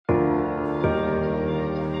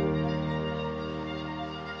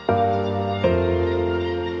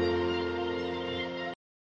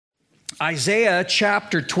Isaiah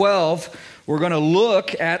chapter 12. We're going to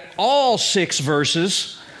look at all 6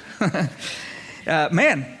 verses.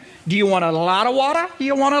 Man, do you want a lot of water? Do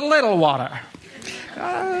you want a little water?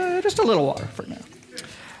 Just a little water for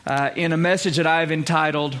now. In a message that I've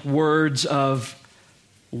entitled Words of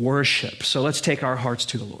Worship. So let's take our hearts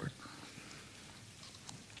to the Lord.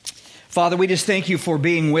 Father, we just thank you for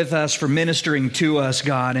being with us, for ministering to us,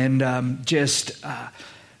 God, and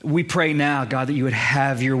we pray now, God, that you would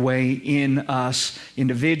have your way in us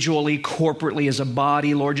individually, corporately, as a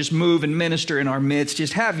body. Lord, just move and minister in our midst.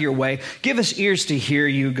 Just have your way. Give us ears to hear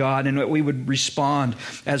you, God, and that we would respond,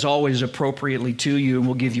 as always, appropriately to you, and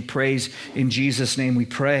we'll give you praise. In Jesus' name we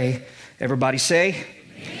pray. Everybody say,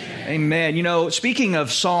 Amen. Amen. You know, speaking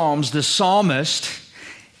of Psalms, the psalmist,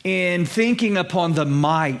 in thinking upon the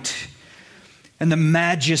might and the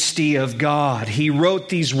majesty of God, he wrote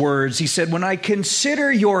these words. He said, when I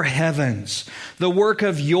consider your heavens, the work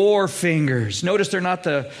of your fingers. Notice they're not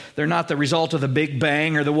the result of the Big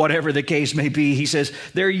Bang or the whatever the case may be. He says,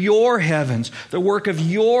 they're your heavens, the work of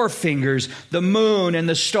your fingers, the moon and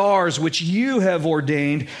the stars which you have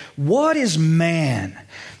ordained. What is man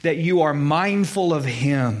that you are mindful of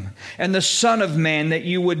him, and the Son of Man that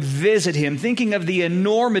you would visit him, thinking of the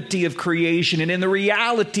enormity of creation and in the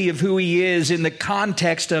reality of who he is in the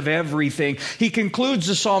context of everything. He concludes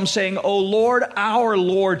the psalm saying, O Lord, our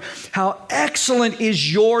Lord, how excellent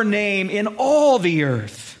is your name in all the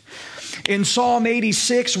earth. In Psalm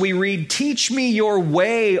 86, we read, teach me your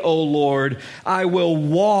way, O Lord, I will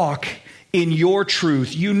walk in your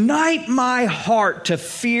truth. Unite my heart to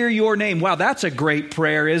fear your name. Wow, that's a great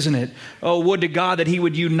prayer, isn't it? Oh, would to God that he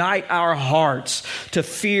would unite our hearts to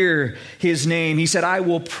fear his name. He said, I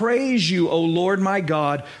will praise you, O Lord my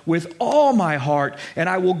God, with all my heart, and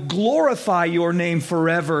I will glorify your name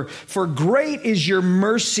forever. For great is your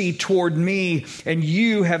mercy toward me, and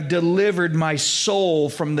you have delivered my soul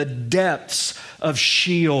from the depths of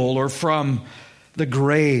Sheol, or from the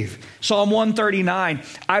grave. Psalm 139,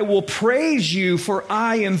 I will praise you, for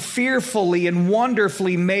I am fearfully and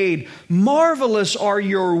wonderfully made. Marvelous are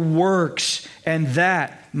your works, and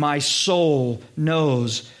that my soul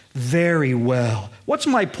knows very well. What's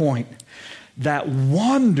my point? That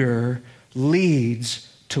wonder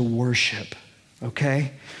leads to worship,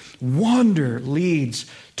 okay? Wonder leads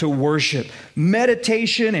to worship.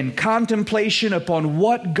 Meditation and contemplation upon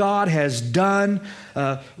what God has done,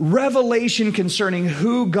 revelation concerning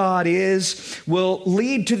who God is, will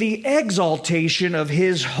lead to the exaltation of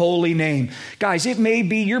his holy name. Guys, it may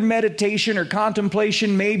be your meditation or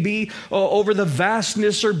contemplation may be over the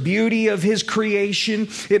vastness or beauty of his creation.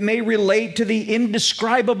 It may relate to the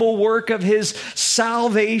indescribable work of his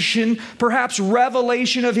salvation, perhaps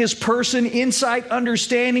revelation of his person, insight,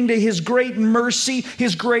 understanding to his great mercy,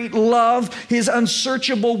 his great love, his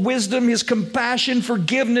unsearchable wisdom, his compassion,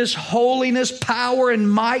 forgiveness, holiness, power, and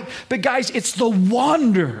might. But guys, it's the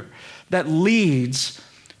wonder that leads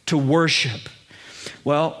to worship.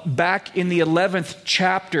 Well, back in the 11th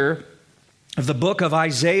chapter of the book of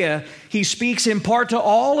Isaiah, he speaks in part to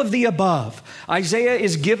all of the above. Isaiah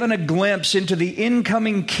is given a glimpse into the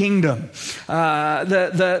incoming kingdom,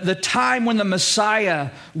 the time when the Messiah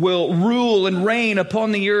will rule and reign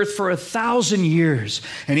upon the earth for 1,000 years.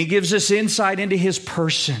 And he gives us insight into his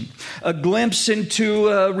person, a glimpse into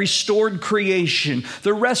restored creation,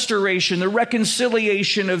 the restoration, the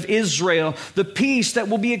reconciliation of Israel, the peace that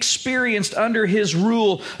will be experienced under his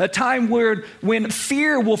rule, a time when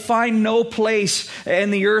fear will find no place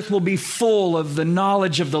and the earth will be full of the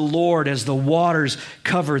knowledge of the Lord as the waters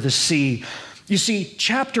cover the sea. You see,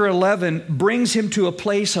 chapter 11 brings him to a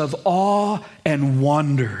place of awe and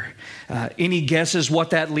wonder. Any guesses what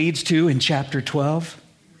that leads to in chapter 12?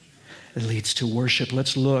 It leads to worship.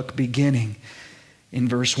 Let's look beginning in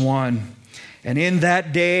verse 1. And in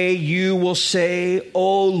that day you will say,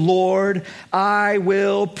 O Lord, I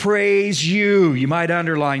will praise you. You might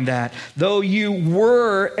underline that. Though you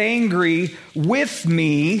were angry with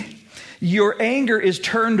me, your anger is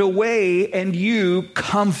turned away and you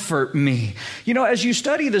comfort me. You know, as you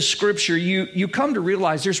study the scripture, you come to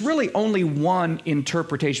realize there's really only one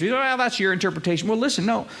interpretation. You go, well, that's your interpretation. Well, listen,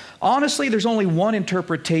 no. Honestly, there's only one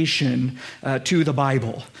interpretation to the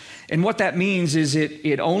Bible. And what that means is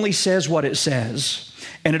it only says what it says,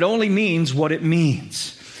 and it only means what it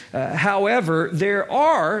means. However, there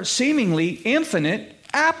are seemingly infinite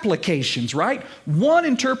applications, right? One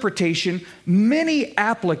interpretation, many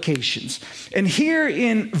applications. And here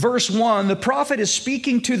in verse 1, the prophet is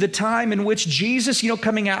speaking to the time in which Jesus,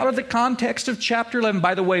 coming out of the context of chapter 11.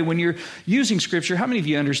 By the way, when you're using scripture, how many of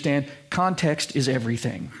you understand context is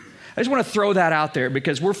everything? I just want to throw that out there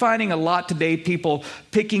because we're finding a lot today, people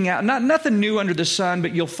picking out, nothing new under the sun,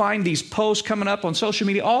 but you'll find these posts coming up on social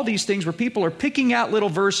media, all these things where people are picking out little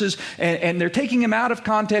verses and they're taking them out of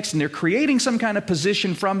context and they're creating some kind of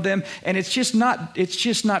position from them, and it's just not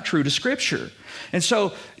true to Scripture. And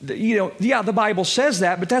so, the Bible says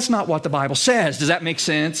that, but that's not what the Bible says. Does that make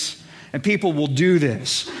sense? And people will do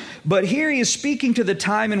this. But here he is speaking to the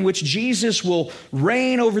time in which Jesus will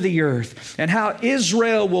reign over the earth and how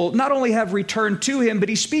Israel will not only have returned to him, but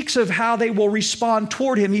he speaks of how they will respond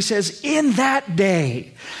toward him. He says, in that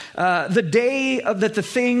day, the day that the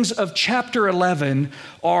things of chapter 11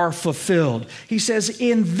 are fulfilled. He says,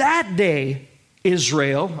 in that day,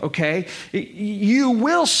 Israel, okay, you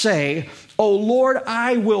will say, "O Lord,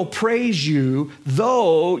 I will praise you,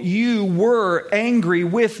 though you were angry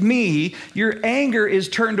with me. Your anger is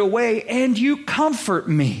turned away, and you comfort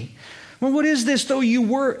me." Well, what is this, though you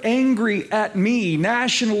were angry at me?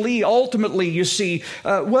 Nationally, ultimately, you see.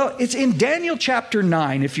 It's in Daniel chapter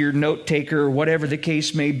 9, if you're a note taker or whatever the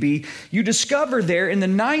case may be. You discover there in the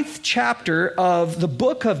 9th chapter of the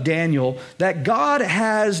book of Daniel that God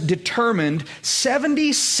has determined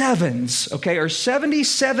 77s, okay, or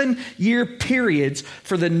 77-year periods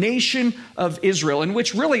for the nation of Israel, in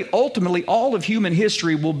which really ultimately all of human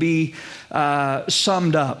history will be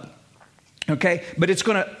summed up. Okay, but it's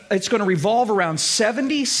going to revolve around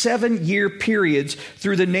 77-year periods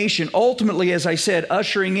through the nation, ultimately, as I said,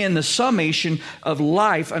 ushering in the summation of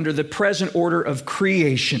life under the present order of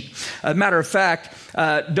creation. Matter of fact,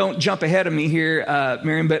 don't jump ahead of me here,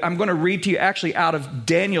 Miriam, but I'm going to read to you actually out of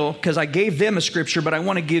Daniel, because I gave them a scripture, but I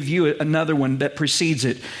want to give you another one that precedes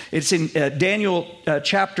it. It's in Daniel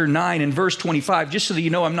chapter 9 and verse 25, just so that you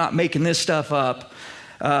know I'm not making this stuff up.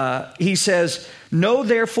 He says, "Know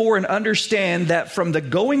therefore and understand that from the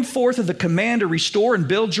going forth of the command to restore and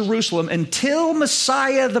build Jerusalem until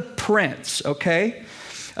Messiah the Prince," okay,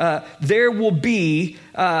 there will be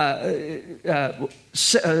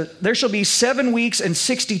there shall be 7 weeks and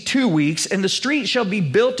 62 weeks, and the street shall be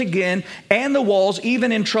built again, and the walls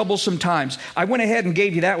even in troublesome times. I went ahead and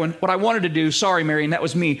gave you that one. What I wanted to do, sorry, Marion, that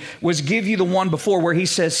was me, was give you the one before where he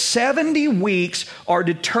says 70 weeks are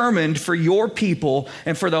determined for your people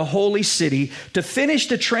and for the holy city to finish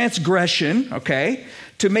the transgression, okay,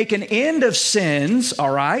 to make an end of sins,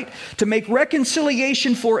 all right, to make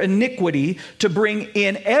reconciliation for iniquity, to bring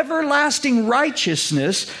in everlasting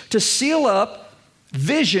righteousness, to seal up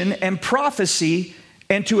vision and prophecy,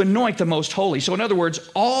 and to anoint the most holy. So in other words,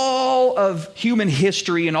 all of human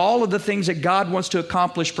history and all of the things that God wants to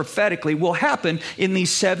accomplish prophetically will happen in these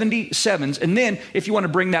 77s. And then, if you want to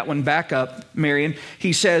bring that one back up, Marion,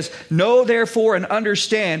 he says, "Know therefore and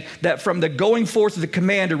understand that from the going forth of the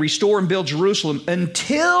command to restore and build Jerusalem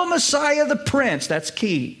until Messiah the Prince," that's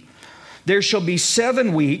key, "there shall be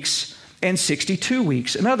 7 weeks and 62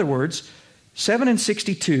 weeks." In other words, 7 and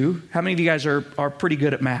 62, how many of you guys are pretty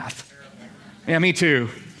good at math? Yeah, me too.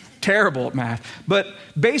 Terrible at math. But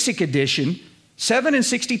basic addition, 7 and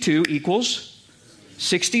 62 equals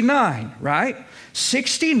 69, right?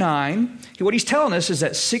 69, what he's telling us is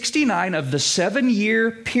that 69 of the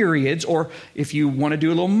 7-year periods, or if you want to do a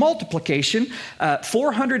little multiplication,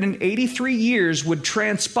 483 years would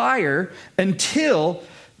transpire until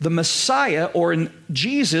the Messiah, or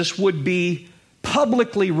Jesus, would be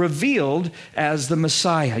publicly revealed as the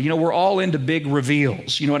Messiah. You know, we're all into big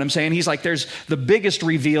reveals. You know what I'm saying? He's like, the biggest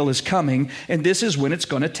reveal is coming, and this is when it's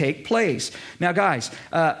going to take place. Now, guys,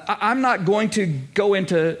 I'm not going to go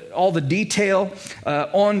into all the detail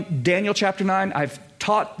on Daniel chapter 9. I've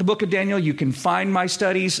taught the book of Daniel. You can find my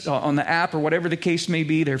studies on the app or whatever the case may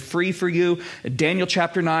be. They're free for you. Daniel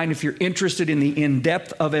chapter 9, if you're interested in the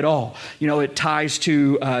in-depth of it all. You know, it ties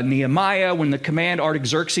to Nehemiah when the command,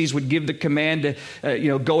 Artaxerxes would give the command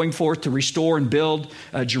to, going forth to restore and build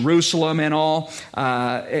Jerusalem and all.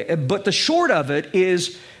 But the short of it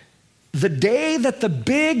is the day that the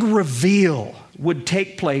big reveal would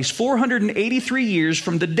take place, 483 years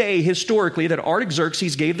from the day historically that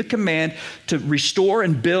Artaxerxes gave the command to restore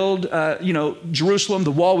and build, Jerusalem.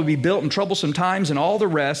 The wall would be built in troublesome times and all the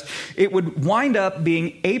rest. It would wind up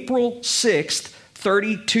being April 6th,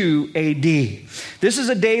 32 AD. This is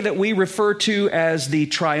a day that we refer to as the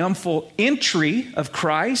triumphal entry of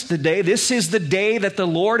Christ. This is the day that the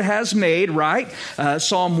Lord has made, right?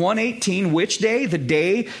 Psalm 118, which day? The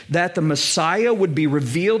day that the Messiah would be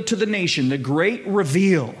revealed to the nation, the great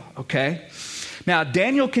reveal, okay? Now,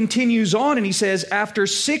 Daniel continues on and he says, after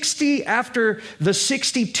the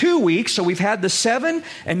 62 weeks, so we've had the 7,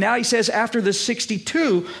 and now he says, after the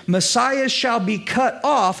 62, Messiah shall be cut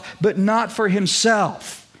off, but not for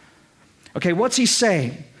himself. Okay, what's he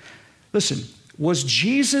saying? Listen, Was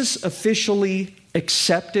Jesus officially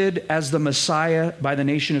accepted as the Messiah by the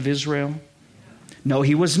nation of Israel? No,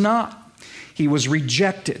 he was not. He was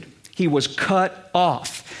rejected. He was cut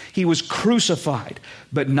off. He was crucified,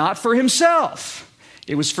 but not for himself.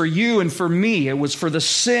 It was for you and for me. It was for the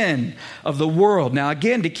sin of the world. Now,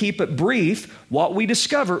 again, to keep it brief, what we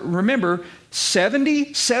discover, remember,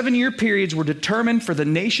 77-year periods were determined for the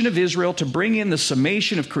nation of Israel to bring in the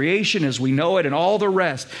summation of creation as we know it and all the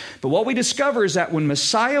rest. But what we discover is that when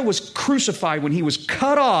Messiah was crucified, when he was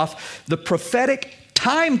cut off, the prophetic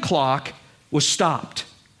time clock was stopped.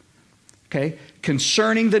 Okay?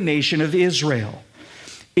 Concerning the nation of Israel.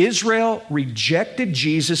 Israel rejected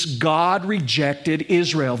Jesus. God rejected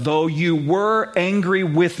Israel. Though you were angry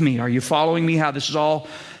with me. Are you following me how this is all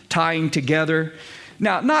tying together?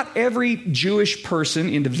 Now, not every Jewish person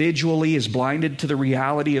individually is blinded to the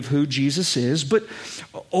reality of who Jesus is, but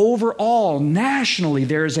overall, nationally,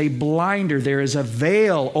 there is a blinder, there is a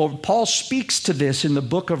veil. Paul speaks to this in the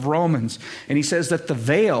book of Romans, and he says that the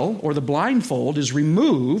veil or the blindfold is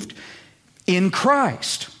removed in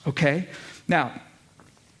Christ, okay? Now,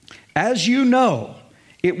 as you know,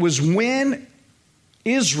 it was when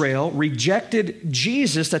Israel rejected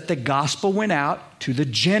Jesus that the gospel went out to the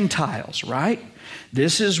Gentiles, right?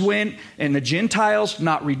 This is when, and the Gentiles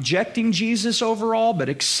not rejecting Jesus overall, but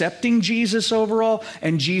accepting Jesus overall,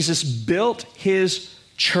 and Jesus built his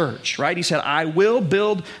church, right? He said, I will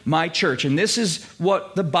build my church. And this is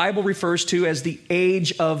what the Bible refers to as the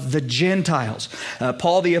age of the Gentiles.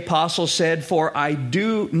 Paul the apostle said, for I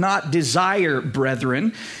do not desire,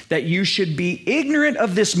 brethren, that you should be ignorant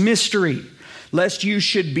of this mystery, lest you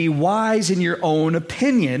should be wise in your own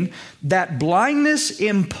opinion, that blindness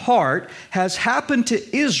in part has happened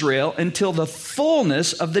to Israel until the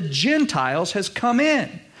fullness of the Gentiles has come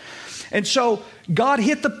in. And so God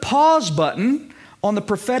hit the pause button on the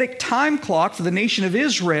prophetic time clock for the nation of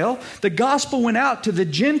Israel. The gospel went out to the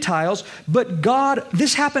Gentiles, but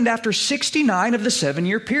this happened after 69 of the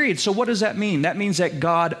 7-year period. So what does that mean? That means that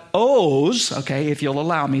God owes, okay, if you'll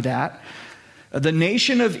allow me that, the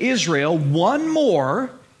nation of Israel one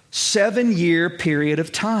more 7-year period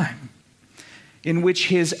of time in which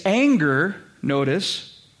his anger,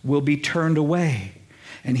 notice, will be turned away.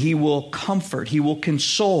 And he will comfort, he will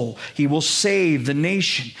console, he will save the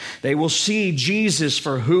nation. They will see Jesus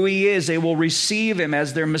for who he is. They will receive him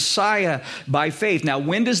as their Messiah by faith. Now,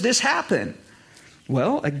 when does this happen?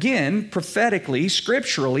 Well, again, prophetically,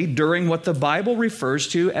 scripturally, during what the Bible refers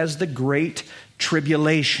to as the Great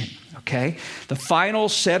Tribulation. Okay? The final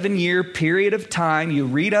 7-year period of time, you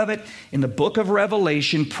read of it in the book of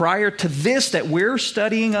Revelation prior to this that we're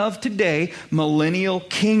studying of today, millennial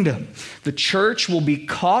kingdom. The church will be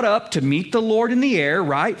caught up to meet the Lord in the air,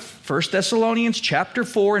 right? 1 Thessalonians chapter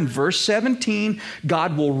 4 and verse 17,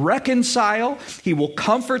 God will reconcile, he will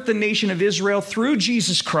comfort the nation of Israel through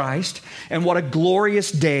Jesus Christ, and what a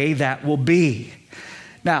glorious day that will be.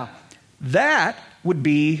 Now, that would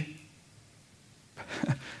be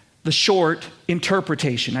the short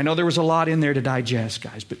interpretation. I know there was a lot in there to digest,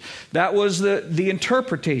 guys, but that was the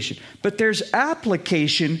interpretation. But there's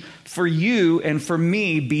application for you and for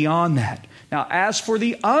me beyond that. Now, as for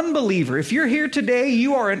the unbeliever, if you're here today,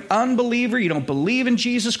 you are an unbeliever, you don't believe in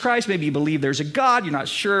Jesus Christ, maybe you believe there's a God, you're not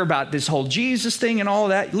sure about this whole Jesus thing and all of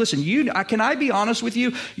that. Listen, can I be honest with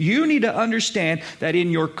you? You need to understand that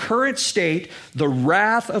in your current state, the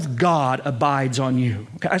wrath of God abides on you.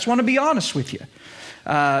 Okay? I just want to be honest with you.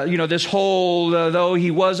 This whole, though he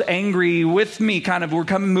was angry with me,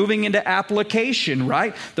 we're moving into application,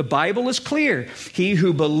 right? The Bible is clear. He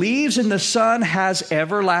who believes in the Son has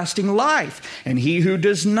everlasting life. And he who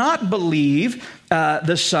does not believe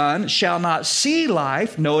the Son shall not see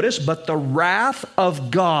life, notice, but the wrath of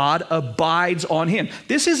God abides on him.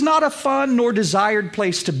 This is not a fun nor desired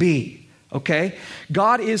place to be. Okay?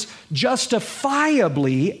 God is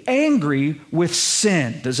justifiably angry with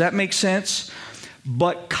sin. Does that make sense?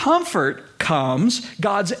 But comfort comes,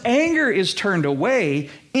 God's anger is turned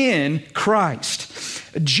away in Christ.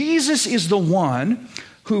 Jesus is the one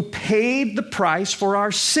who paid the price for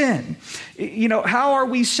our sin. How are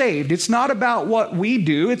we saved? It's not about what we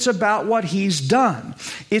do, it's about what he's done.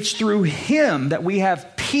 It's through him that we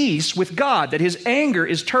have peace with God, that his anger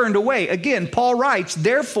is turned away. Again, Paul writes,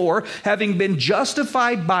 therefore, having been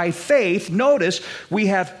justified by faith, notice, we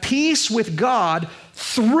have peace with God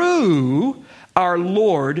through our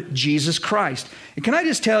Lord Jesus Christ. And can I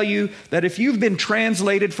just tell you that if you've been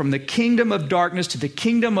translated from the kingdom of darkness to the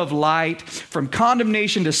kingdom of light, from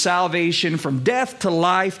condemnation to salvation, from death to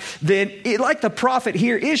life, then like the prophet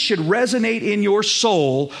here, it should resonate in your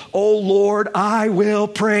soul. Oh Lord, I will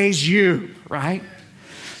praise you, right?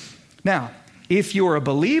 Now, if you're a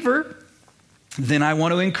believer, then I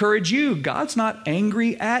want to encourage you. God's not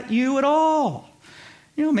angry at you at all.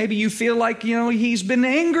 Maybe you feel like, he's been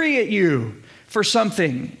angry at you for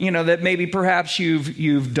something, that maybe perhaps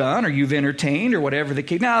you've done or you've entertained or whatever the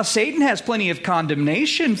case. Now, Satan has plenty of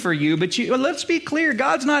condemnation for you, but let's be clear.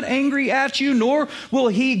 God's not angry at you, nor will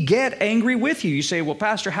he get angry with you. You say, well,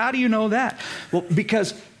 Pastor, how do you know that? Well,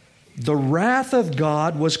 because the wrath of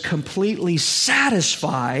God was completely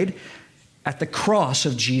satisfied at the cross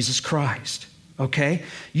of Jesus Christ. Okay?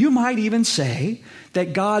 You might even say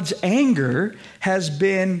that God's anger has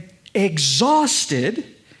been exhausted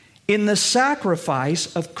in the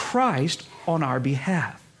sacrifice of Christ on our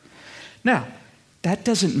behalf. Now, that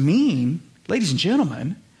doesn't mean, ladies and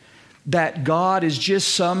gentlemen, that God is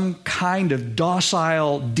just some kind of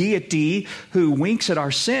docile deity who winks at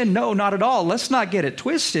our sin. No, not at all. Let's not get it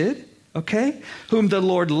twisted, okay? Whom the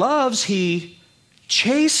Lord loves, he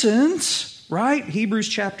chastens, right? Hebrews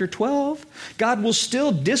chapter 12. God will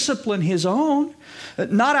still discipline his own,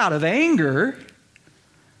 not out of anger,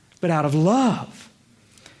 but out of love.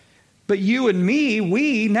 But you and me,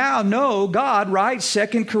 we now know God, right?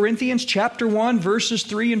 2 Corinthians chapter 1, verses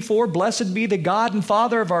 3 and 4. Blessed be the God and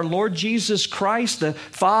Father of our Lord Jesus Christ, the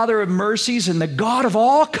Father of mercies and the God of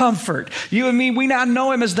all comfort. You and me, we now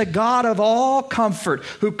know him as the God of all comfort,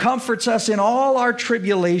 who comforts us in all our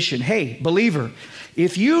tribulation. Hey, believer,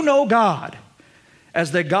 if you know God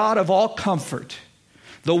as the God of all comfort,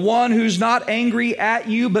 the one who's not angry at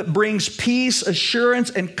you, but brings peace,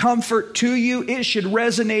 assurance, and comfort to you, it should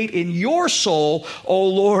resonate in your soul. Oh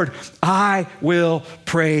Lord, I will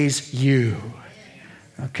praise you.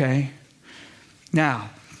 Okay?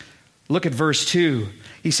 Now, look at verse 2.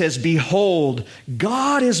 He says, behold,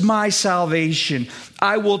 God is my salvation.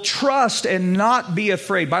 I will trust and not be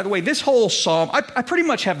afraid. By the way, this whole psalm, I pretty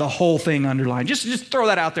much have the whole thing underlined. Just throw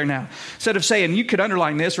that out there now. Instead of saying you could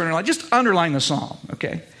underline this or underline, just underline the psalm,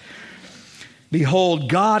 okay? Behold,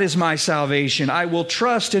 God is my salvation. I will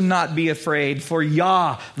trust and not be afraid. For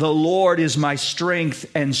Yah, the Lord, is my strength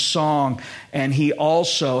and song, and he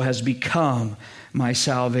also has become my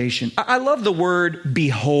salvation. I love the word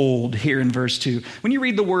behold here in verse 2. When you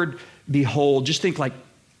read the word behold, just think like,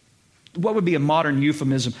 what would be a modern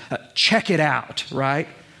euphemism? Check it out, right?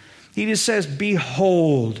 He just says,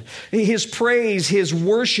 behold. His praise, his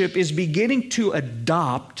worship is beginning to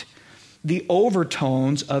adopt the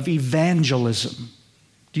overtones of evangelism.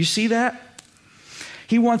 Do you see that?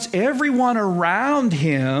 He wants everyone around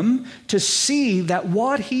him to see that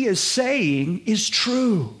what he is saying is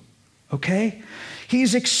true. Okay?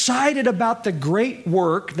 He's excited about the great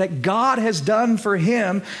work that God has done for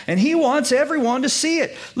him, and he wants everyone to see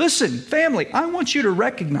it. Listen, family, I want you to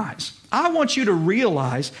recognize, I want you to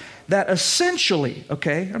realize that essentially,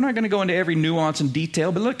 okay, I'm not going to go into every nuance and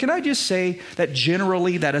detail, but look, can I just say that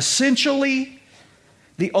generally, that essentially,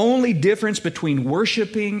 the only difference between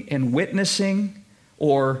worshiping and witnessing,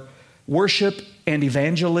 or worship and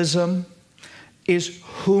evangelism, is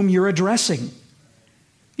whom you're addressing.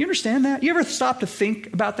 You understand that? You ever stop to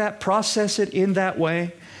think about that, process it in that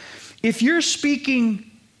way? If you're speaking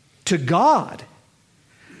to God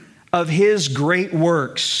of his great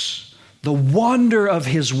works, the wonder of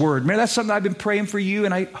his word. Man, that's something I've been praying for you,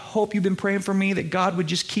 and I hope you've been praying for me, that God would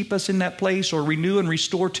just keep us in that place or renew and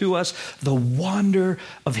restore to us the wonder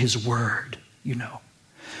of his word,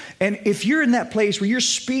 And if you're in that place where you're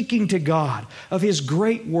speaking to God of his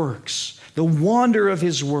great works, the wonder of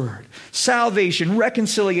his word, salvation,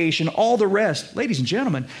 reconciliation, all the rest, ladies and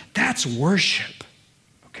gentlemen, that's worship,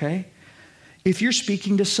 okay? If you're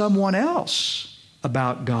speaking to someone else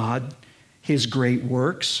about God, his great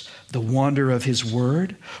works, the wonder of his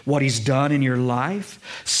word, what he's done in your life,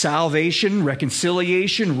 salvation,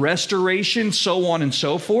 reconciliation, restoration, so on and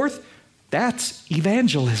so forth, that's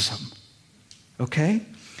evangelism, okay?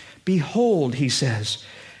 Behold, he says,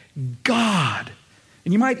 God.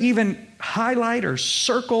 And you might even highlight or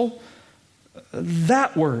circle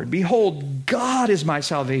that word. Behold, God is my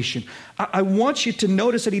salvation. I want you to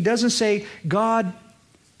notice that he doesn't say God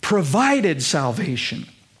provided salvation.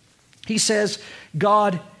 He says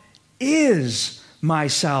God is my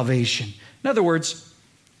salvation. In other words,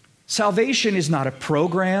 salvation is not a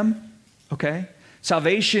program, okay?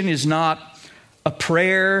 Salvation is not a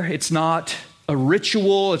prayer. It's not a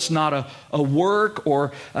ritual. It's not a work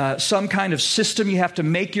or some kind of system you have to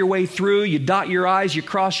make your way through. You dot your I's, you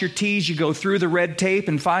cross your T's, you go through the red tape,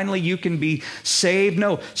 and finally you can be saved.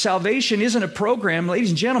 No, salvation isn't a program,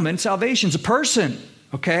 ladies and gentlemen. Salvation's a person,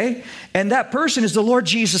 okay? And that person is the Lord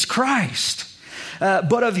Jesus Christ.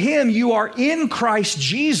 But of him you are in Christ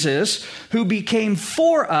Jesus, who became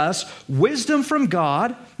for us wisdom from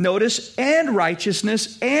God, notice, and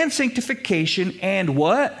righteousness, and sanctification, and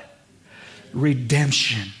what?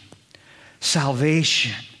 Redemption.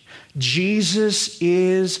 Salvation. Jesus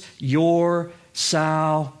is your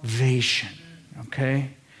salvation. Okay?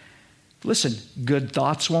 Listen, good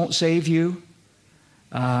thoughts won't save you.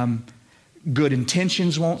 Good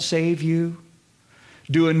intentions won't save you.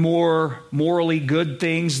 Doing more morally good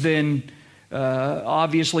things than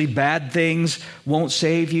obviously bad things won't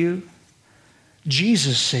save you.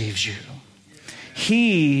 Jesus saves you.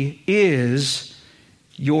 He is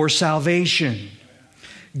your salvation.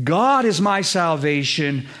 God is my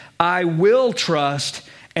salvation. I will trust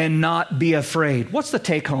and not be afraid. What's the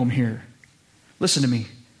take home here? Listen to me.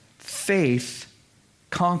 Faith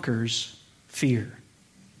conquers fear.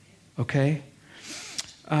 Okay?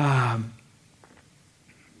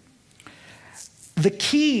 The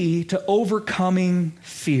key to overcoming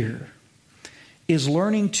fear is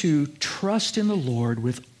learning to trust in the Lord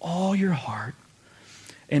with all your heart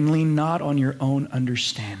and lean not on your own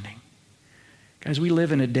understanding. Guys, we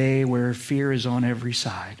live in a day where fear is on every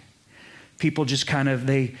side. People just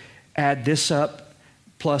they add this up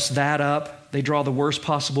plus that up. They draw the worst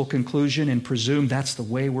possible conclusion and presume that's the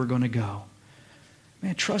way we're going to go.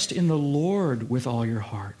 Man, trust in the Lord with all your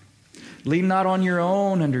heart. Lean not on your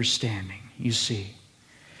own understanding, you see.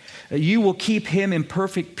 You will keep him in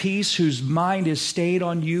perfect peace whose mind is stayed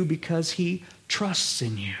on you because he trusts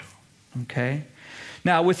in you. Okay?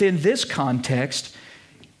 Now, within this context,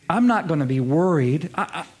 I'm not going to be worried.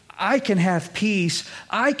 I can have peace.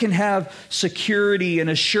 I can have security and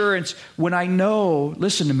assurance when I know,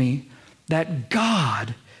 listen to me, that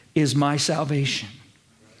God is my salvation.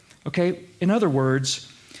 Okay? In other words,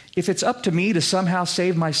 if it's up to me to somehow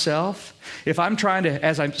save myself, if I'm trying to,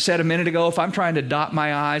 as I said a minute ago, if I'm trying to dot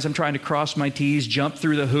my I's, I'm trying to cross my T's, jump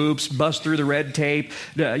through the hoops, bust through the red tape,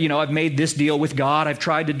 I've made this deal with God, I've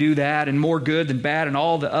tried to do that, and more good than bad, and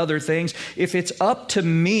all the other things. If it's up to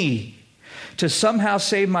me to somehow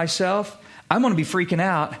save myself, I'm going to be freaking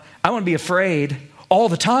out. I'm going to be afraid all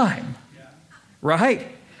the time. Right?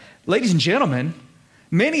 Ladies and gentlemen,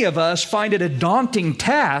 many of us find it a daunting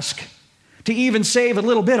task to even save a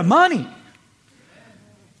little bit of money.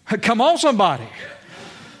 Come on, somebody.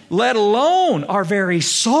 Let alone our very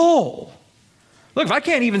soul. Look, if I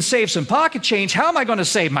can't even save some pocket change, how am I going to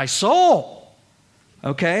save my soul?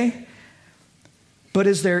 Okay? But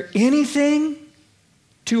is there anything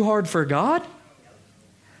too hard for God?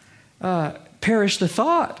 Perish the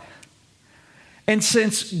thought. And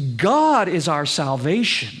since God is our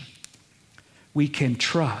salvation, we can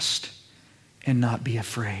trust and not be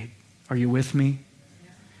afraid. Are you with me?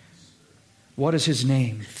 What is his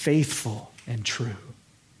name? Faithful and true.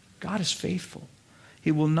 God is faithful.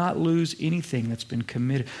 He will not lose anything that's been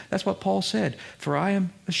committed. That's what Paul said. For I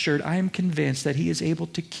am assured, I am convinced that he is able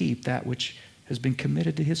to keep that which has been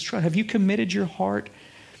committed to his trust. Have you committed your heart,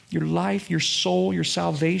 your life, your soul, your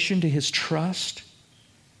salvation to his trust?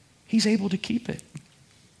 He's able to keep it.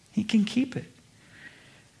 He can keep it.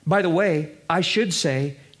 By the way, I should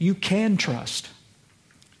say, you can trust.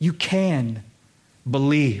 You can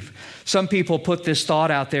believe. Some people put this thought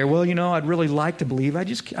out there, well, I'd really like to believe. I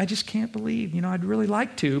just can't believe. I'd really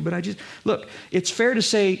like to, but look, it's fair to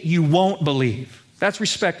say you won't believe. That's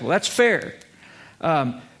respectable. That's fair.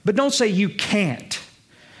 But don't say you can't.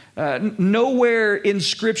 Nowhere in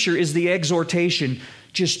Scripture is the exhortation,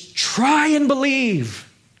 just try and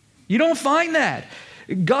believe. You don't find that.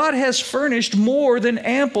 God has furnished more than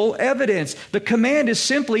ample evidence. The command is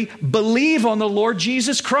simply believe on the Lord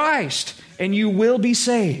Jesus Christ and you will be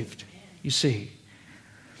saved, you see.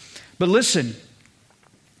 But listen,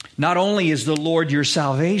 not only is the Lord your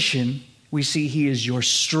salvation, we see he is your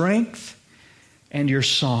strength and your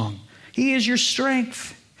song. He is your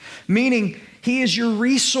strength, meaning he is your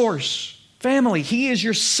resource. Family, he is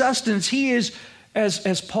your sustenance. He is,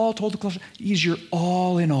 as Paul told the Colossians, he's your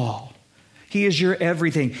all in all. He is your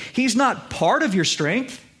everything. He's not part of your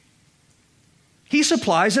strength. He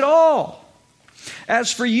supplies it all.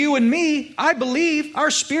 As for you and me, I believe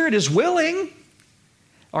our spirit is willing.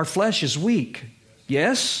 Our flesh is weak.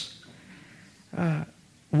 Yes?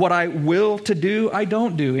 What I will to do, I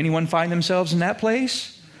don't do. Anyone find themselves in that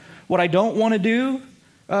place? What I don't want to do,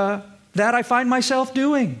 that I find myself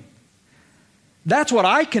doing. That's what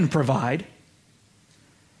I can provide.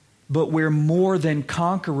 But we're more than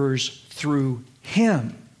conquerors through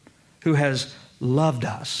him who has loved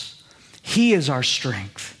us. He is our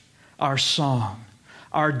strength, our song,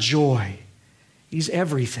 our joy. He's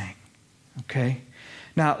everything. Okay?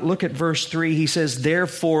 Now, look at verse 3. He says,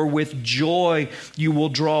 therefore, with joy you will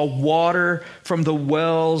draw water from the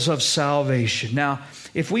wells of salvation. Now,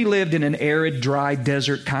 if we lived in an arid, dry,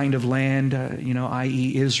 desert kind of land,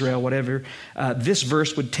 i.e. Israel, whatever, this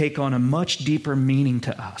verse would take on a much deeper meaning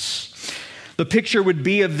to us. The picture would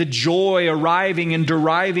be of the joy arriving and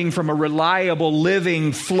deriving from a reliable,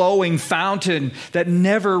 living, flowing fountain that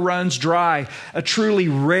never runs dry, a truly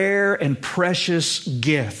rare and precious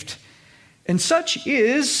gift. And such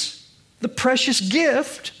is the precious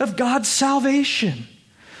gift of God's salvation.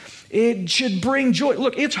 It should bring joy.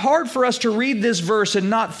 Look, it's hard for us to read this verse and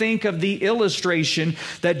not think of the illustration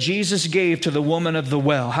that Jesus gave to the woman of the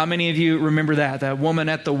well. How many of you remember that woman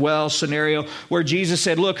at the well scenario where Jesus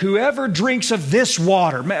said, look, whoever drinks of this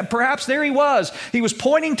water, perhaps there he was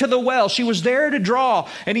pointing to the well. She was there to draw,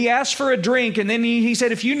 and he asked for a drink. And then he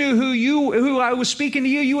said, if you knew who I was speaking to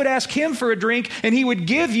you, you would ask him for a drink, and he would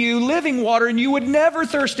give you living water, and you would never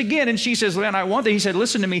thirst again. And she says, man, I want that. He said,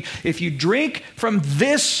 listen to me. If you drink from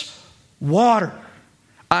this water,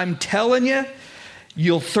 I'm telling you,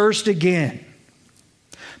 you'll thirst again.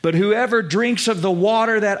 But whoever drinks of the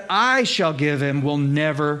water that I shall give him will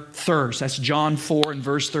never thirst. That's John 4 and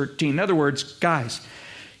verse 13. In other words, guys,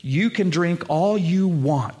 you can drink all you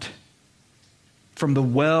want from the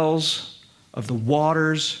wells of the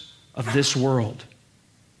waters of this world.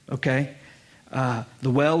 Okay? The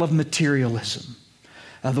well of materialism,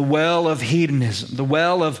 the well of hedonism, the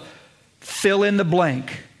well of fill in the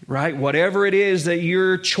blank. Right? Whatever it is that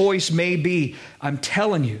your choice may be, I'm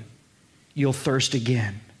telling you, you'll thirst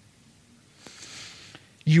again.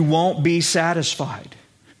 You won't be satisfied.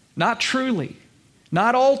 Not truly.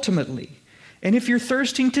 Not ultimately. And if you're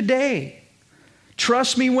thirsting today,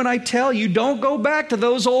 trust me when I tell you, don't go back to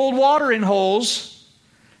those old watering holes.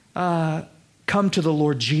 Come to the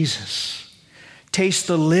Lord Jesus. Taste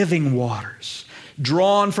the living waters,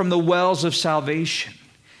 drawn from the wells of salvation,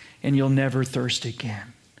 and you'll never thirst again.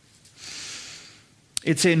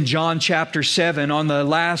 It's in John chapter 7. On the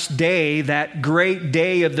last day, that great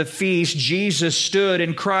day of the feast, Jesus stood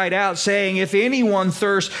and cried out, saying, if anyone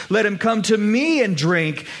thirsts, let him come to me and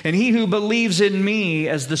drink. And he who believes in me,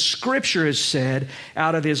 as the scripture has said,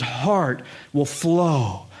 out of his heart will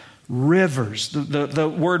flow rivers. The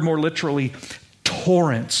word more literally,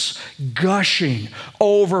 torrents, gushing,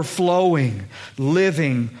 overflowing,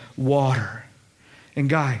 living water. And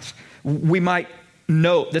guys, we might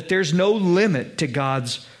note that there's no limit to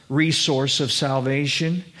God's resource of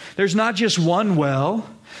salvation. There's not just one well,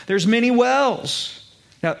 there's many wells.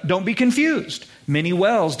 Now, don't be confused. Many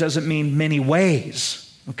wells doesn't mean many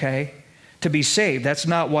ways, okay, to be saved. That's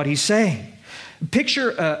not what he's saying.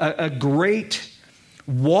 Picture a great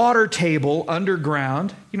water table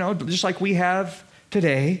underground, just like we have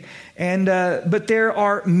today, but there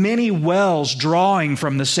are many wells drawing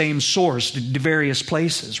from the same source to various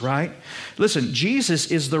places, right? Listen, Jesus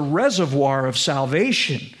is the reservoir of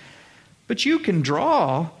salvation, but you can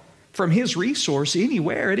draw from his resource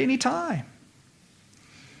anywhere at any time.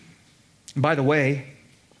 By the way,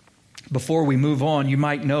 before we move on, you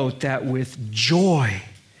might note that with joy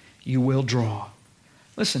you will draw.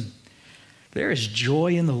 Listen, there is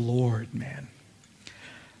joy in the Lord, man.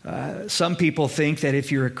 Some people think that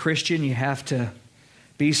if you're a Christian, you have to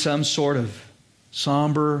be some sort of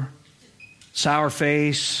somber, sour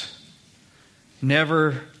face,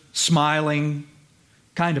 never smiling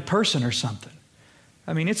kind of person or something.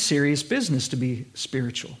 I mean, it's serious business to be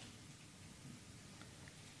spiritual.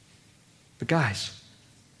 But guys,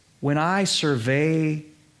 when I survey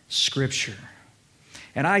Scripture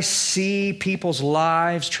and I see people's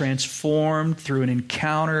lives transformed through an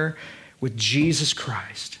encounter with Jesus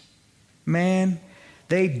Christ, man,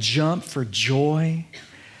 they jump for joy.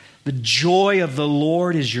 The joy of the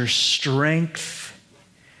Lord is your strength.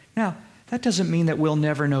 Now, that doesn't mean that we'll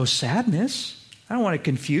never know sadness. I don't want to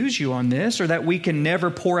confuse you on this, or that we can never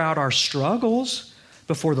pour out our struggles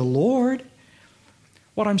before the Lord.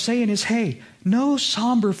 What I'm saying is, hey, no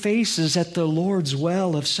somber faces at the Lord's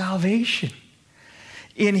well of salvation.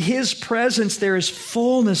 In his presence, there is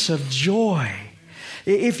fullness of joy.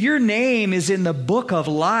 If your name is in the book of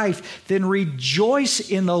life, then rejoice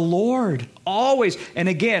in the Lord always. And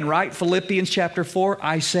again, right, Philippians chapter 4,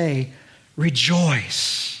 I say,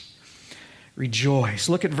 rejoice. Rejoice.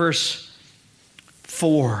 Look at verse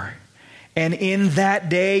 4. And in that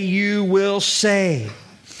day you will say,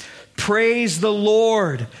 Praise the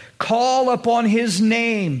Lord. Call upon his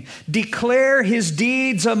name. Declare his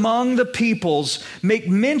deeds among the peoples. Make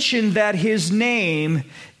mention that his name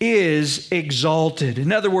is exalted.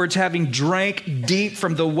 In other words, having drank deep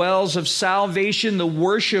from the wells of salvation, the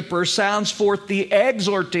worshiper sounds forth the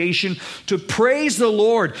exhortation to praise the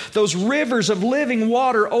Lord. Those rivers of living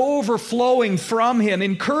water overflowing from him,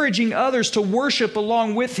 encouraging others to worship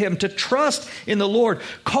along with him, to trust in the Lord.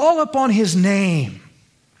 Call upon his name.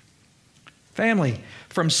 Family,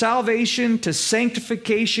 from salvation to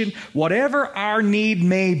sanctification, whatever our need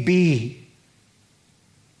may be,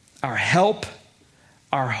 our help,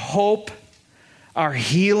 our hope, our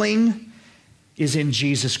healing is in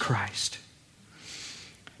Jesus Christ.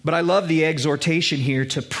 But I love the exhortation here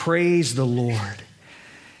to praise the Lord.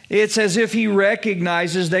 It's as if he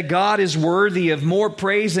recognizes that God is worthy of more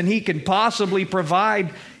praise than he can possibly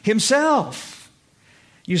provide himself.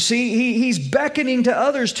 You see, he's beckoning to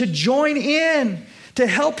others to join in, to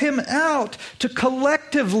help him out, to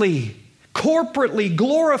collectively, corporately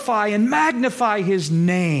glorify and magnify his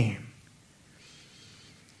name.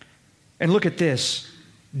 And look at this.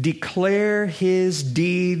 Declare his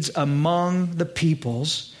deeds among the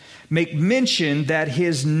peoples. Make mention that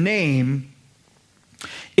his name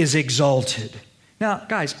is exalted. Now,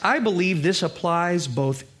 guys, I believe this applies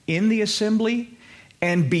both in the assembly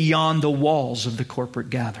and beyond the walls of the corporate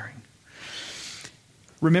gathering.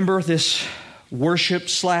 Remember this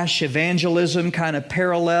worship/evangelism kind of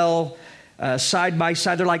parallel side by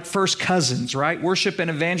side. They're like first cousins, right? Worship and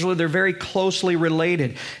evangelism, they're very closely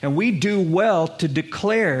related. And we do well to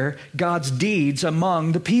declare God's deeds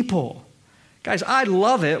among the people. Guys, I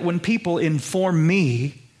love it when people inform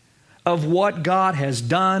me of what God has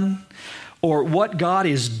done or what God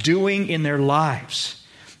is doing in their lives.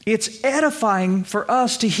 It's edifying for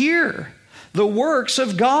us to hear the works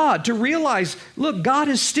of God, to realize, look, God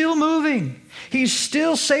is still moving. He's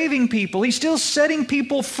still saving people. He's still setting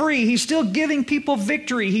people free. He's still giving people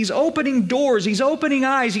victory. He's opening doors. He's opening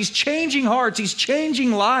eyes. He's changing hearts. He's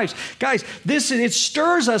changing lives. Guys, it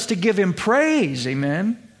stirs us to give him praise.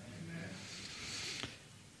 Amen?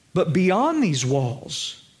 But beyond these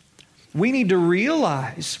walls, we need to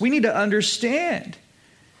realize, we need to understand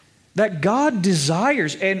that God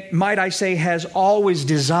desires, and might I say has always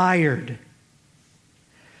desired,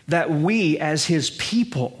 that we as his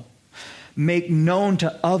people make known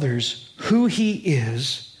to others who he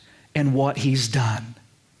is and what he's done.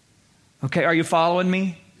 Okay, are you following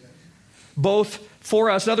me? Yes. Both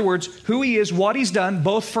for us, in other words, who he is, what he's done,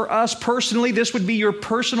 both for us personally. This would be your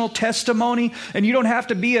personal testimony, and you don't have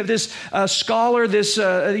to be this scholar,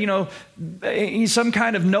 some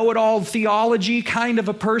kind of know-it-all theology kind of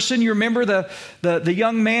a person. You remember the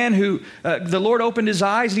young man who the Lord opened his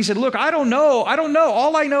eyes and he said, look, I don't know.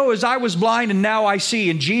 All I know is I was blind and now I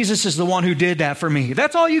see, and Jesus is the one who did that for me.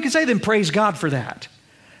 That's all you can say, then praise God for that.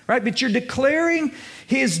 Right? But you're declaring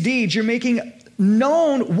his deeds. You're making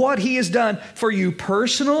known what he has done for you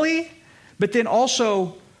personally, but then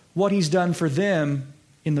also what he's done for them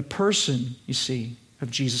in the person, you see, of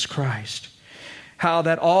Jesus Christ. How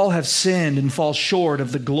that all have sinned and fall short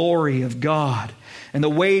of the glory of God. And the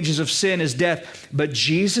wages of sin is death. But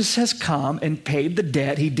Jesus has come and paid the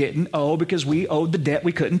debt he didn't owe because we owed the debt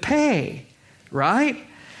we couldn't pay. Right?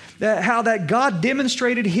 How that God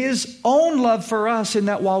demonstrated his own love for us in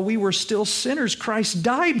that while we were still sinners, Christ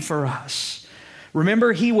died for us.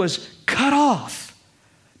 Remember, he was cut off,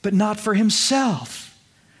 but not for himself.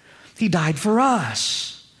 He died for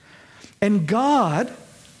us. And God,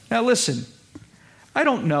 now listen, I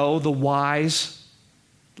don't know the whys,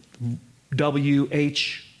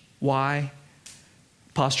 W-H-Y,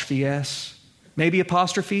 apostrophe S, maybe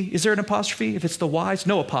apostrophe. Is there an apostrophe? If it's the whys,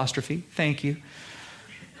 no apostrophe. Thank you.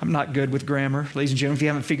 I'm not good with grammar, ladies and gentlemen, if you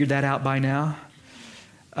haven't figured that out by now.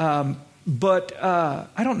 But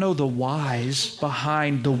I don't know the whys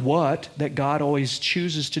behind the what that God always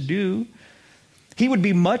chooses to do. He would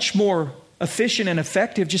be much more efficient and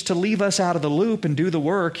effective just to leave us out of the loop and do the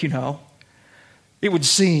work, it would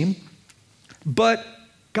seem. But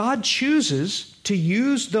God chooses to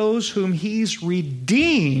use those whom he's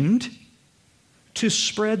redeemed to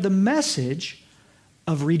spread the message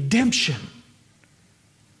of redemption.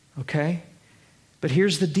 Okay? But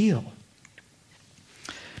here's the deal.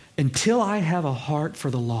 Until I have a heart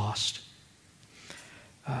for the lost,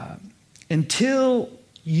 until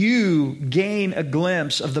you gain a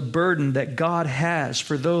glimpse of the burden that God has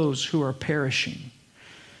for those who are perishing,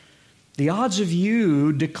 the odds of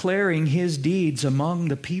you declaring his deeds among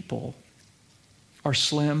the people are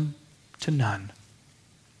slim to none.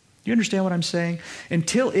 Do you understand what I'm saying?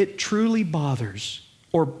 Until it truly bothers,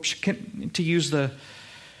 or to use the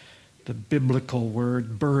the biblical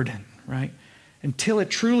word burden, right? Until it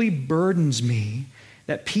truly burdens me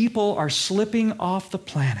that people are slipping off the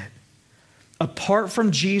planet apart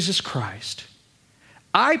from Jesus Christ,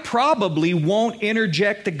 I probably won't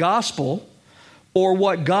interject the gospel or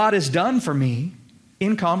what God has done for me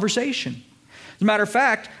in conversation. As a matter of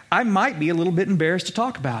fact, I might be a little bit embarrassed to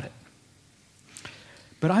talk about it.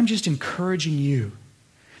 But I'm just encouraging you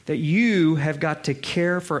that you have got to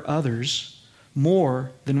care for others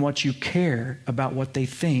more than what you care about what they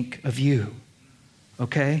think of you.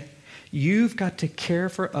 Okay? You've got to care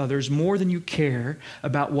for others more than you care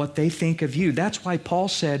about what they think of you. That's why Paul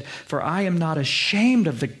said, "For I am not ashamed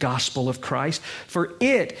of the gospel of Christ, for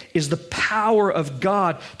it is the power of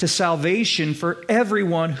God to salvation for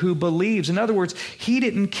everyone who believes." In other words, he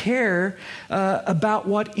didn't care about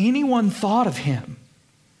what anyone thought of him.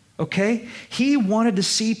 Okay? He wanted to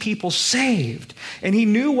see people saved. And he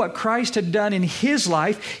knew what Christ had done in his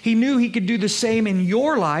life. He knew he could do the same in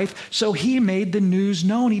your life, so he made the news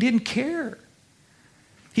known. He didn't care.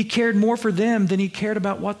 He cared more for them than he cared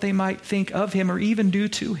about what they might think of him or even do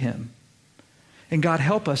to him. And God,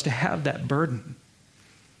 help us to have that burden,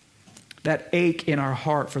 that ache in our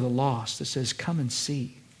heart for the lost that says, "Come and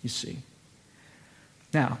see," you see.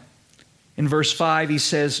 Now, in verse 5, he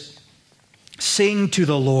says, "Sing to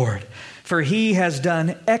the Lord, for he has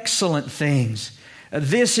done excellent things.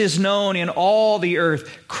 This is known in all the earth.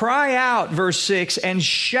 Cry out," verse 6, "and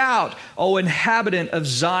shout, O inhabitant of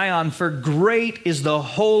Zion, for great is the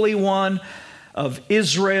Holy One of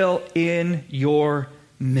Israel in your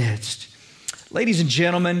midst." Ladies and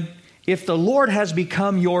gentlemen, if the Lord has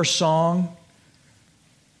become your song,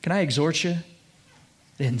 can I exhort you?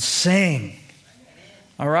 Then sing.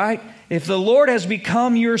 All right? If the Lord has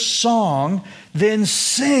become your song, then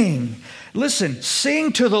sing. Listen,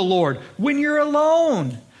 sing to the Lord when you're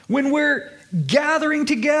alone, when we're gathering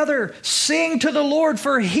together. Sing to the Lord,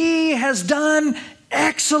 for he has done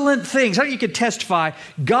excellent things. How you could testify,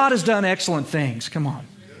 God has done excellent things. Come on.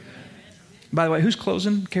 By the way, who's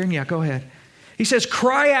closing? Karen? Yeah, go ahead. He says,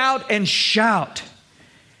 cry out and shout.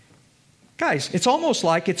 Guys, it's almost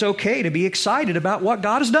like it's okay to be excited about what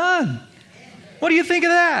God has done. What do you think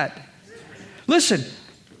of that? Listen,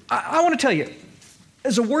 I want to tell you,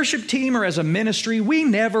 as a worship team or as a ministry, we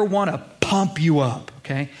never want to pump you up,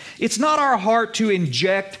 okay? It's not our heart to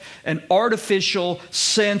inject an artificial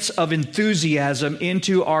sense of enthusiasm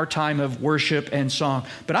into our time of worship and song.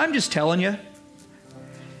 But I'm just telling you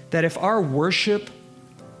that if our worship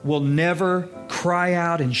will never cry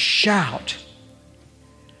out and shout,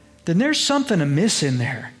 then there's something amiss in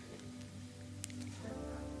there.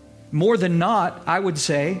 More than not, I would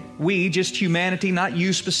say, we, just humanity, not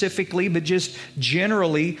you specifically, but just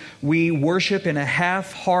generally, we worship in a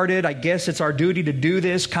half-hearted, I guess it's our duty to do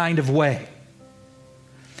this kind of way.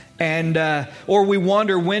 And or we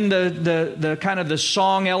wonder when the kind of the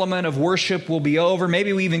song element of worship will be over.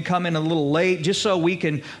 Maybe we even come in a little late just so we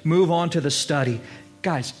can move on to the study.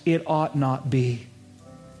 Guys, it ought not be.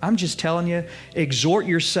 I'm just telling you, exhort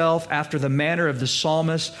yourself after the manner of the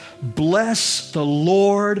psalmist. Bless the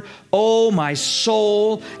Lord, O my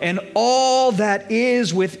soul, and all that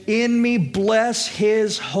is within me. Bless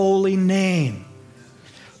his holy name.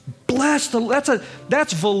 Bless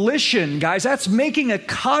that's volition, guys. That's making a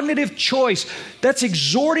cognitive choice. That's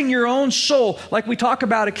exhorting your own soul. Like we talk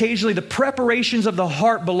about occasionally, the preparations of the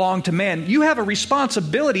heart belong to man. You have a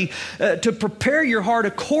responsibility to prepare your heart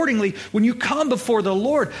accordingly when you come before the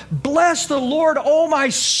Lord. Bless the Lord, oh my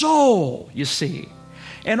soul, you see,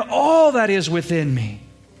 and all that is within me.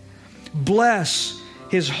 Bless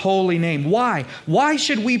his holy name. Why? Why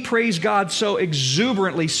should we praise God so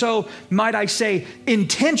exuberantly, so, might I say,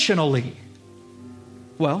 intentionally?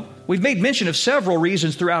 Well, we've made mention of several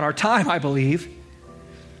reasons throughout our time, I believe.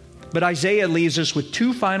 But Isaiah leaves us with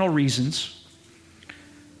two final reasons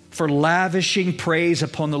for lavishing praise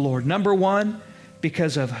upon the Lord. Number one,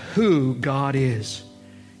 because of who God is.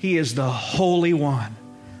 He is the Holy One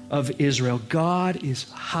of Israel. God is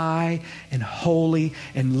high and holy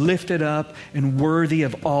and lifted up and worthy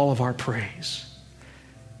of all of our praise.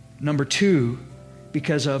 Number two,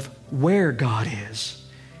 because of where God is.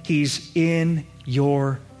 He's in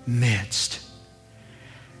your midst.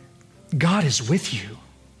 God is with you.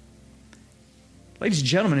 Ladies and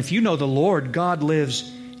gentlemen, if you know the Lord, God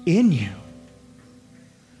lives in you.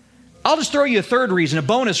 I'll just throw you a third reason, a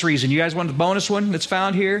bonus reason. You guys want the bonus one that's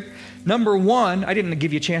found here? Number one, I didn't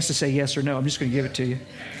give you a chance to say yes or no. I'm just going to give it to you.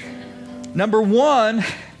 Number one,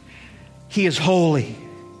 he is holy.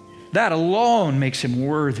 That alone makes him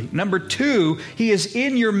worthy. Number two, he is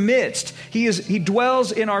in your midst. He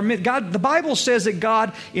dwells in our midst. God, the Bible says that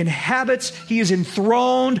God inhabits, he is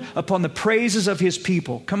enthroned upon the praises of his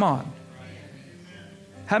people. Come on.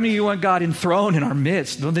 How many of you want God enthroned in our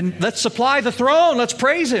midst? Well, then let's supply the throne. Let's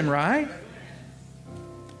praise him, right?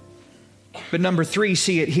 But number three,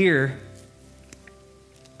 see it here.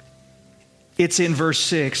 It's in verse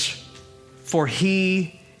 6. For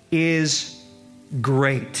he is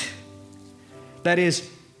great. That is,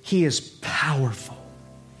 he is powerful.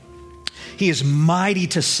 He is mighty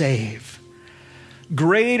to save.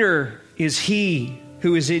 Greater is he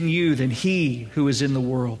who is in you than he who is in the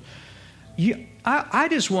world. I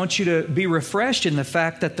just want you to be refreshed in the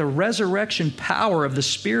fact that the resurrection power of the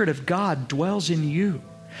Spirit of God dwells in you.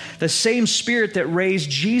 The same Spirit that raised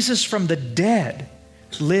Jesus from the dead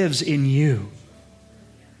lives in you.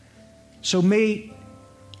 So may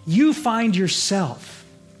you find yourself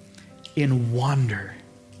in wonder.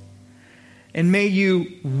 And may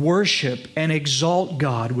you worship and exalt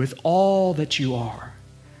God with all that you are.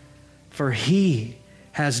 For he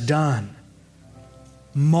has done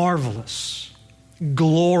marvelous,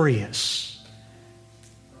 glorious,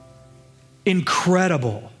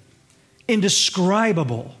 incredible,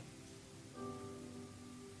 indescribable,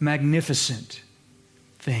 magnificent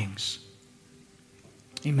things.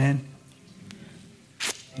 Amen.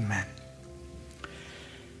 Amen.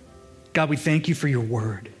 God, we thank you for your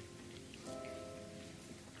word.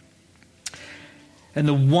 And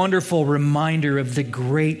the wonderful reminder of the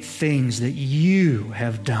great things that you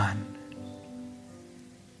have done.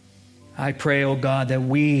 I pray, oh God, that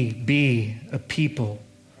we be a people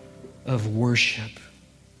of worship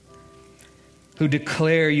who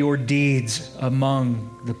declare your deeds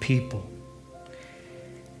among the people.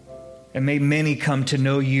 And may many come to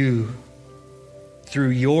know you through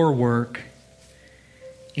your work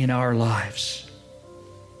in our lives.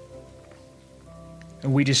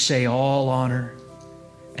 And we just say all honor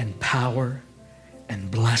and power and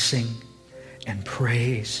blessing and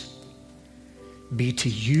praise be to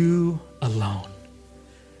you alone.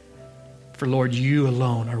 For Lord, you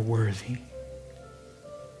alone are worthy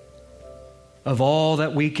of all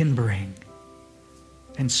that we can bring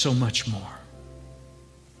and so much more.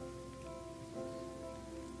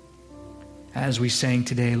 As we sang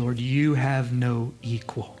today, Lord, you have no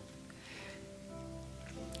equal.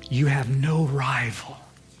 You have no rival.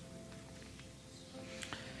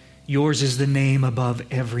 Yours is the name above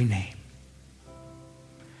every name.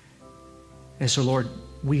 And so, Lord,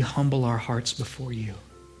 we humble our hearts before you.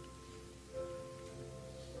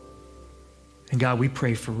 And God, we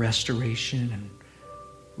pray for restoration and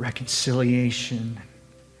reconciliation,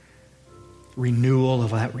 renewal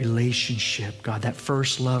of that relationship, God, that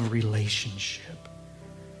first love relationship.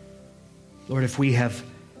 Lord, if we have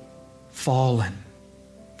fallen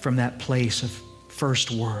from that place of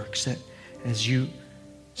first works, that as you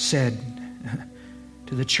said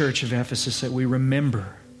to the church of Ephesus, that we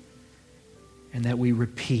remember and that we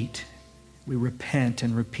repeat, we repent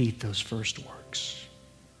and repeat those first works.